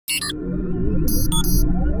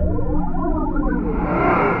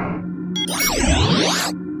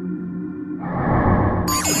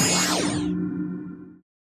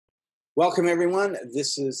Welcome, everyone.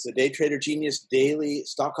 This is the Day Trader Genius Daily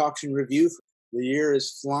Stock Option Review. The year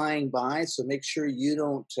is flying by, so make sure you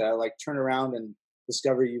don't turn around and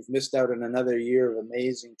discover you've missed out on another year of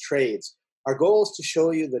amazing trades. Our goal is to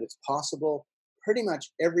show you that it's possible pretty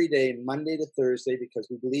much every day, Monday to Thursday, because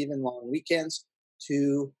we believe in long weekends,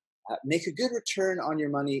 to make a good return on your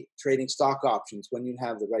money trading stock options when you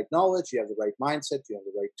have the right knowledge, you have the right mindset, you have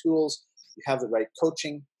the right tools, you have the right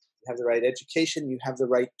coaching, you have the right education, you have the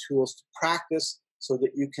right tools to practice so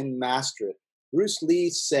that you can master it. Bruce Lee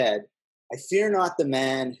said, "I fear not the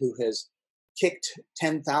man who has kicked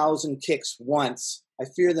 10,000 kicks once. I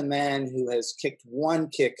fear the man who has kicked one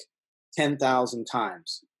kick 10,000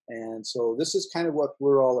 times." And so this is kind of what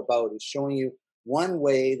we're all about, is showing you one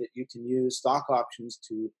way that you can use stock options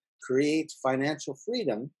to create financial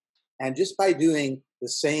freedom. And just by doing the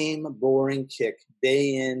same boring kick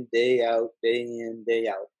day in, day out, day in, day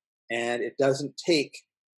out. And it doesn't take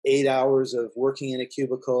 8 hours of working in a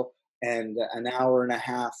cubicle and an hour and a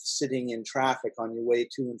half sitting in traffic on your way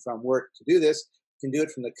to and from work to do this. You can do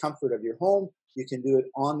it from the comfort of your home. You can do it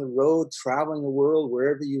on the road, traveling the world,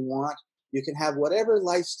 wherever you want. You can have whatever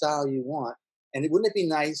lifestyle you want. And wouldn't it be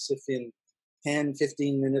nice if in 10,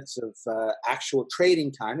 15 minutes of actual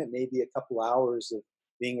trading time, it may be a couple hours of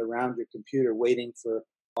being around your computer waiting for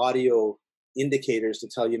audio indicators to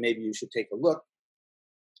tell you maybe you should take a look.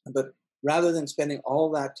 But rather than spending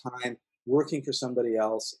all that time working for somebody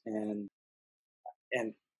else and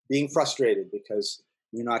being frustrated because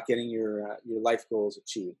you're not getting your life goals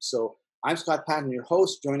achieved. So I'm Scott Patton, your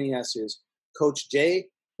host. Joining us is Coach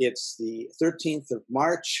Jay. It's the 13th of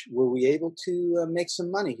March. Were we able to make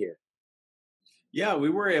some money here? Yeah, we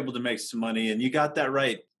were able to make some money, and you got that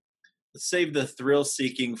right. Let's save the thrill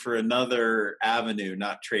seeking for another avenue,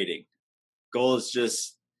 not trading. Goal is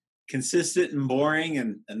just consistent and boring,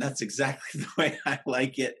 and that's exactly the way I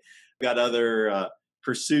like it. I've got other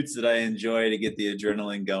pursuits that I enjoy to get the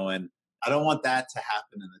adrenaline going. I don't want that to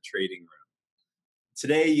happen in the trading room.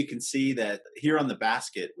 Today, you can see that here on the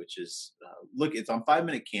basket, which is, it's on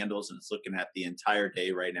 5-minute candles, and it's looking at the entire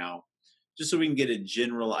day right now, just so we can get a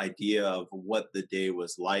general idea of what the day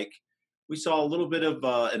was like. We saw a little bit of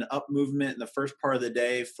an up movement in the first part of the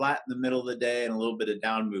day, flat in the middle of the day, and a little bit of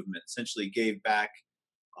down movement. Essentially gave back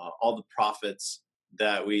all the profits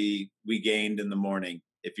that we gained in the morning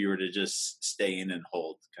if you were to just stay in and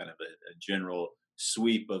hold, kind of a general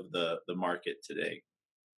sweep of the market today.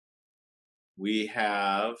 We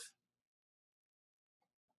have,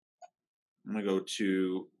 I'm going to go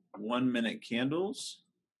to 1-minute candles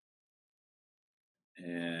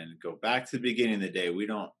and go back to the beginning of the day.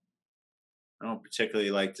 I don't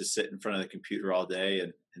particularly like to sit in front of the computer all day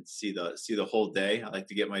and see the whole day. I like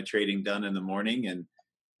to get my trading done in the morning and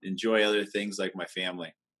enjoy other things like my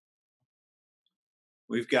family.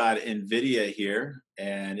 We've got NVIDIA here,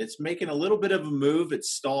 and it's making a little bit of a move. It's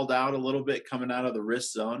stalled out a little bit coming out of the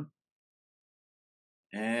risk zone.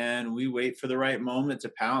 And we wait for the right moment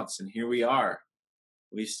to pounce, and here we are.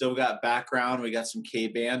 We still got background. We got some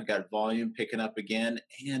K-band, got volume picking up again,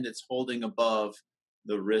 and it's holding above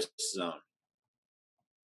the risk zone.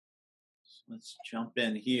 So let's jump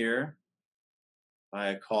in here by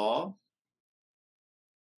a call,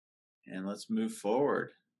 and let's move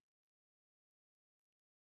forward.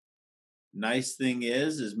 Nice thing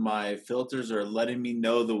is my filters are letting me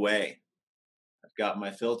know the way. I've got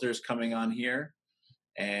my filters coming on here.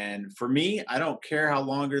 And for me, I don't care how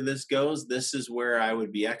longer this goes. This is where I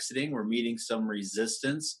would be exiting. We're meeting some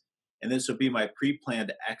resistance, and this would be my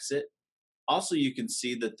pre-planned exit. Also, you can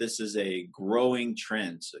see that this is a growing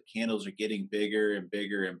trend. So candles are getting bigger and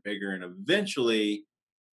bigger and bigger, and eventually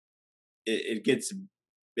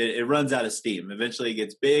it runs out of steam. Eventually it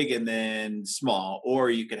gets big and then small, or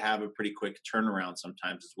you could have a pretty quick turnaround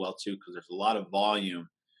sometimes as well too, because there's a lot of volume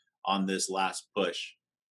on this last push.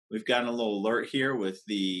 We've gotten a little alert here with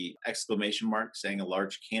the exclamation mark saying a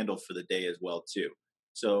large candle for the day as well too.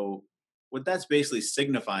 So what that's basically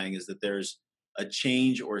signifying is that there's a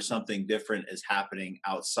change or something different is happening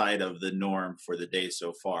outside of the norm for the day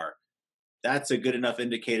so far. That's a good enough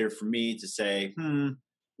indicator for me to say,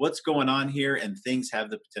 what's going on here? And things have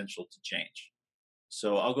the potential to change.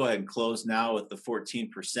 So I'll go ahead and close now with the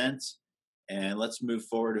 14%, and let's move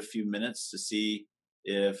forward a few minutes to see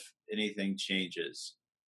if anything changes.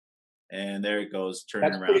 And there it goes,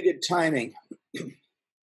 turning around. That's pretty good timing.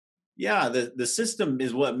 Yeah, the system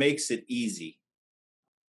is what makes it easy.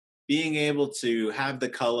 Being able to have the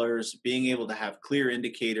colors, being able to have clear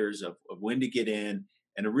indicators of when to get in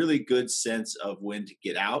and a really good sense of when to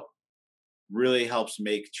get out really helps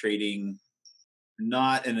make trading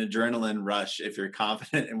not an adrenaline rush if you're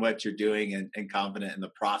confident in what you're doing and confident in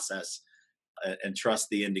the process, and trust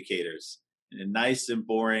the indicators. And nice and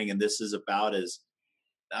boring. And this is about as,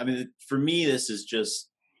 I mean, for me, this is just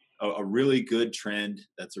a really good trend.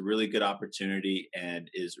 That's a really good opportunity and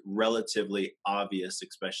is relatively obvious,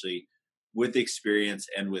 especially with experience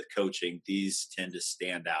and with coaching. These tend to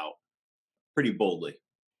stand out pretty boldly.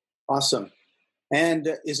 Awesome. And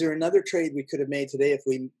is there another trade we could have made today if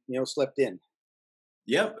we, slept in?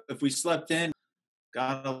 Yep. If we slept in,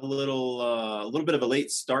 got a little bit of a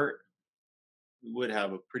late start, we would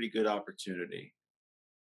have a pretty good opportunity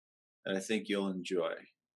that I think you'll enjoy.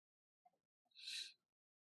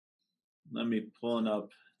 Let me pulling up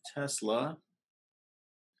Tesla.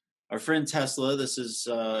 Our friend Tesla, this is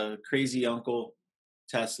crazy Uncle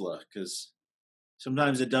Tesla, because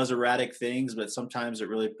sometimes it does erratic things, but sometimes it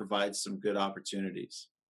really provides some good opportunities.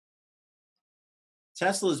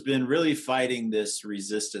 Tesla's been really fighting this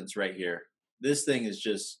resistance right here. This thing is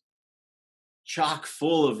just chock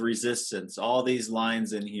full of resistance. All these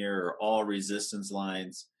lines in here are all resistance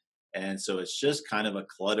lines. And so it's just kind of a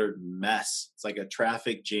cluttered mess. It's like a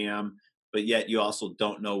traffic jam, but yet you also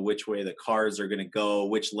don't know which way the cars are going to go,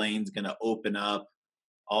 which lane's going to open up,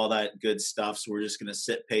 all that good stuff. So we're just going to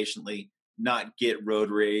sit patiently, not get road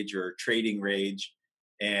rage or trading rage,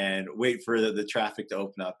 and wait for the traffic to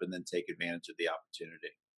open up and then take advantage of the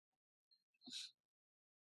opportunity.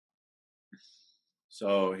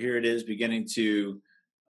 So here it is beginning to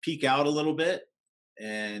peak out a little bit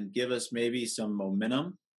and give us maybe some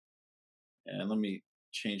momentum. And let me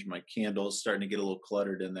change my candles, starting to get a little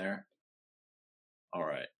cluttered in there. All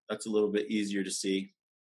right, that's a little bit easier to see.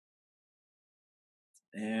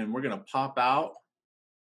 And we're going to pop out.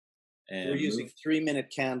 And we're using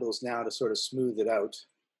 3-minute candles now to sort of smooth it out.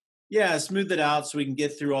 Yeah, smooth it out so we can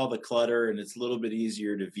get through all the clutter and it's a little bit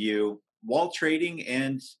easier to view while trading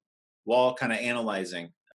and while kind of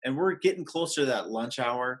analyzing. And we're getting closer to that lunch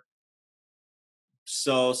hour.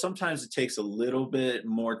 So sometimes it takes a little bit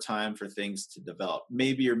more time for things to develop,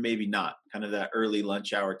 maybe or maybe not. Kind of that early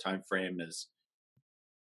lunch hour time frame is,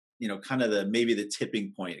 kind of maybe the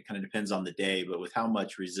tipping point. It kind of depends on the day, but with how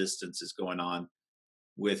much resistance is going on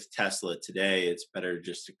with Tesla today, it's better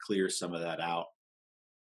just to clear some of that out.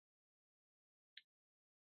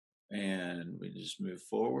 And we just move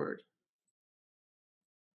forward.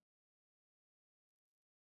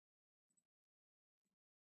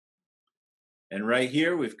 And right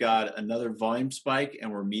here, we've got another volume spike and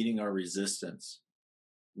we're meeting our resistance.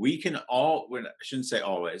 We can I shouldn't say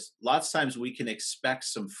always, lots of times we can expect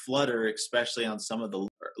some flutter, especially on some of the a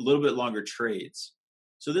little bit longer trades.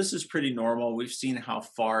 So this is pretty normal. We've seen how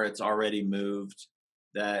far it's already moved,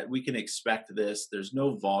 that we can expect this. There's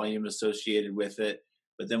no volume associated with it.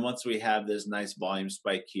 But then once we have this nice volume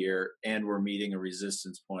spike here and we're meeting a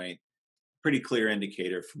resistance point, pretty clear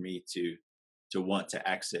indicator for me to want to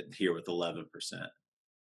exit here with 11%.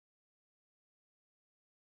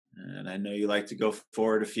 And I know you like to go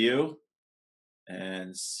forward a few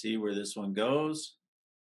and see where this one goes.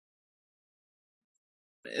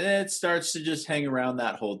 It starts to just hang around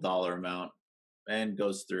that whole dollar amount and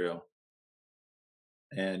goes through.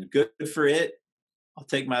 And good for it. I'll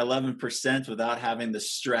take my 11% without having the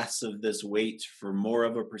stress of this wait for more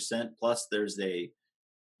of a percent. Plus, there's a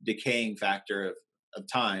decaying factor of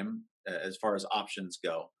time as far as options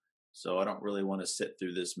go. So I don't really want to sit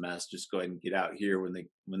through this mess. Just go ahead and get out here when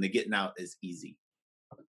the getting out is easy.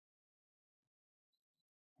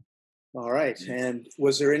 All right. And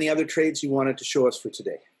was there any other trades you wanted to show us for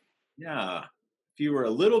today? Yeah. If you were a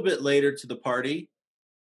little bit later to the party,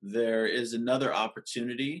 there is another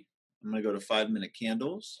opportunity. I'm going to go to 5-minute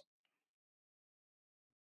candles.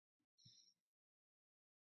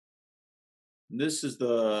 And this is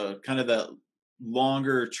the kind of that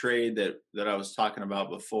longer trade that I was talking about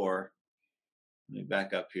before. Let me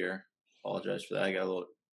back up here. Apologize for that. I got a little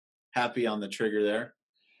happy on the trigger there.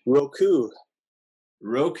 Roku.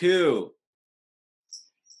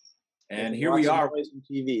 And here we are.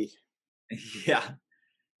 TV. Yeah.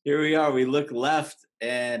 Here we are. We look left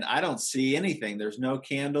and I don't see anything. There's no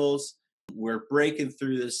candles. We're breaking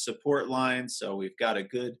through this support line. So we've got a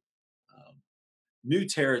good new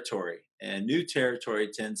territory. And new territory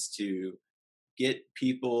tends to get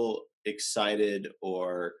people excited,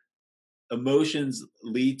 or emotions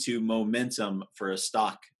lead to momentum for a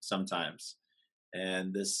stock sometimes.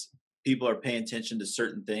 And people are paying attention to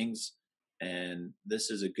certain things. And this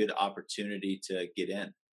is a good opportunity to get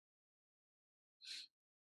in.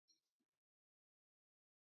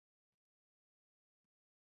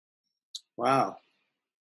 Wow.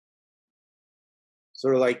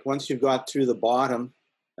 Sort of like once you've got through the bottom,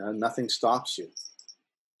 nothing stops you.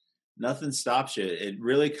 Nothing stops you. It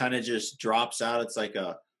really kind of just drops out. It's like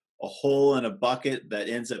a hole in a bucket that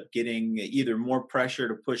ends up getting either more pressure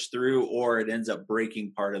to push through, or it ends up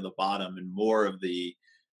breaking part of the bottom, and more of the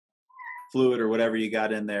fluid or whatever you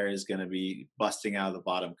got in there is going to be busting out of the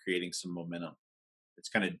bottom, creating some momentum. It's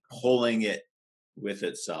kind of pulling it with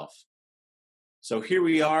itself. So here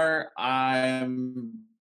we are. I'm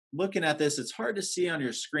looking at this. It's hard to see on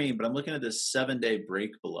your screen, but I'm looking at this 7-day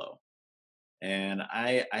break below. And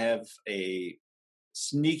I have a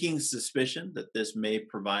sneaking suspicion that this may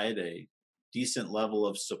provide a decent level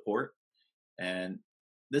of support. And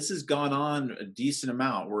this has gone on a decent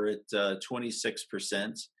amount. We're at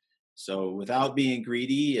 26%. So without being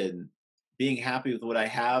greedy and being happy with what I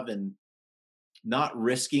have and not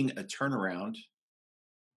risking a turnaround,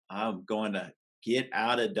 I'm going to get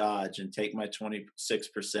out of Dodge and take my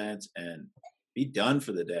 26% and be done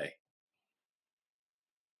for the day.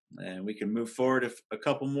 And we can move forward a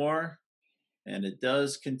couple more. And it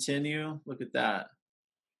does continue. Look at that.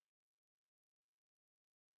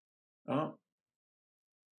 Oh,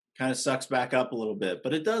 kind of sucks back up a little bit,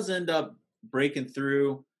 but it does end up breaking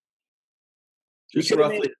through. You should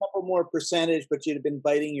have made a couple more percentage, but you'd have been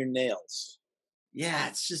biting your nails. Yeah,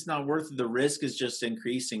 it's just not worth it. The risk is just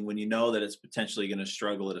increasing when you know that it's potentially going to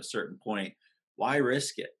struggle at a certain point. Why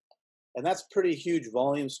risk it? And that's pretty huge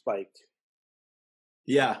volume spike.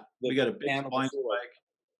 Yeah, we got a big volume spike.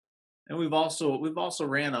 And we've also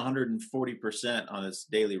ran 140% on this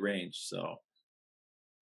daily range. So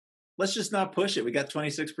let's just not push it. We got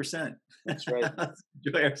 26%. That's right. Let's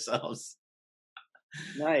enjoy ourselves.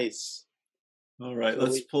 Nice. All right, so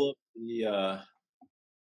let's pull up the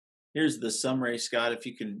here's the summary, Scott, if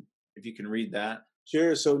you can read that.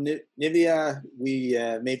 Sure. So Nivea, we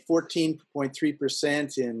made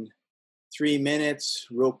 14.3% in 3 minutes.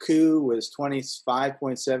 Roku was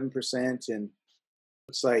 25.7% in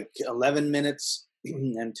looks like 11 minutes,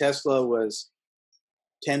 and Tesla was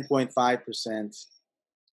 10.5%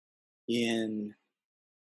 in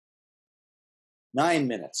 9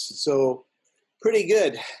 minutes. So pretty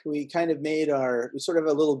good. We kind of made we sort of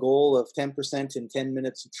have a little goal of 10% in 10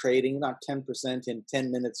 minutes of trading, not 10% in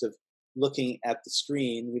 10 minutes of looking at the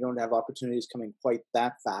screen. We don't have opportunities coming quite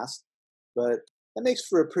that fast, but that makes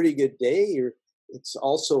for a pretty good day. It's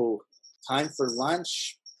also time for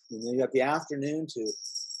lunch. And then you got the afternoon to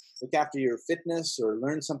look after your fitness or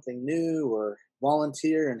learn something new or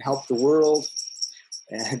volunteer and help the world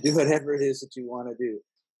and do whatever it is that you want to do.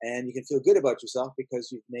 And you can feel good about yourself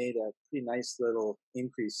because you've made a pretty nice little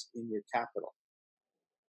increase in your capital.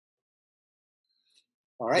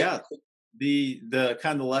 All right. Yeah. The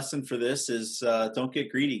kind of lesson for this is don't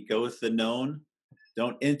get greedy. Go with the known.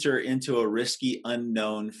 Don't enter into a risky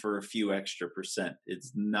unknown for a few extra percent.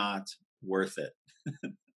 It's not worth it.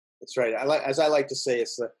 That's right. As I like to say,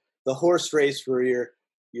 it's the horse race where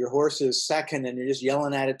your horse is second and you're just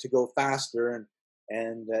yelling at it to go faster,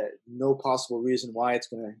 and no possible reason why it's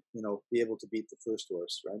going to be able to beat the first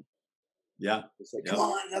horse, right? Yeah. It's like, come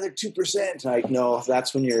on, another 2%. Like, no,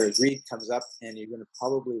 that's when your greed comes up and you're going to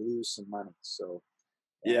probably lose some money. So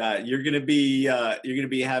yeah, you're going to be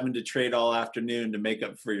having to trade all afternoon to make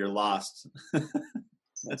up for your loss.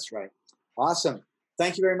 That's right. Awesome.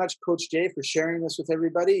 Thank you very much, Coach Jay, for sharing this with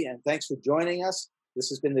everybody, and thanks for joining us. This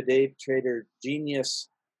has been the Day Trader Genius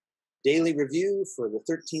Daily Review for the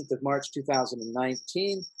 13th of March,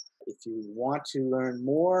 2019. If you want to learn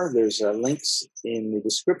more, there's links in the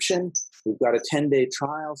description. We've got a 10-day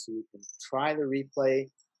trial, so you can try the replay,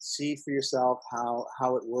 see for yourself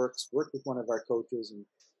how it works, work with one of our coaches,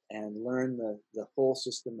 and learn the whole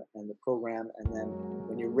system and the program. And then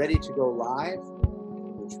when you're ready to go live,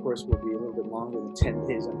 which of course will be a little bit longer than 10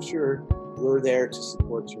 days, I'm sure, we're there to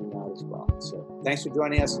support you in that as well. So thanks for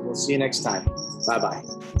joining us, and we'll see you next time.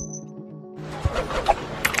 Bye-bye.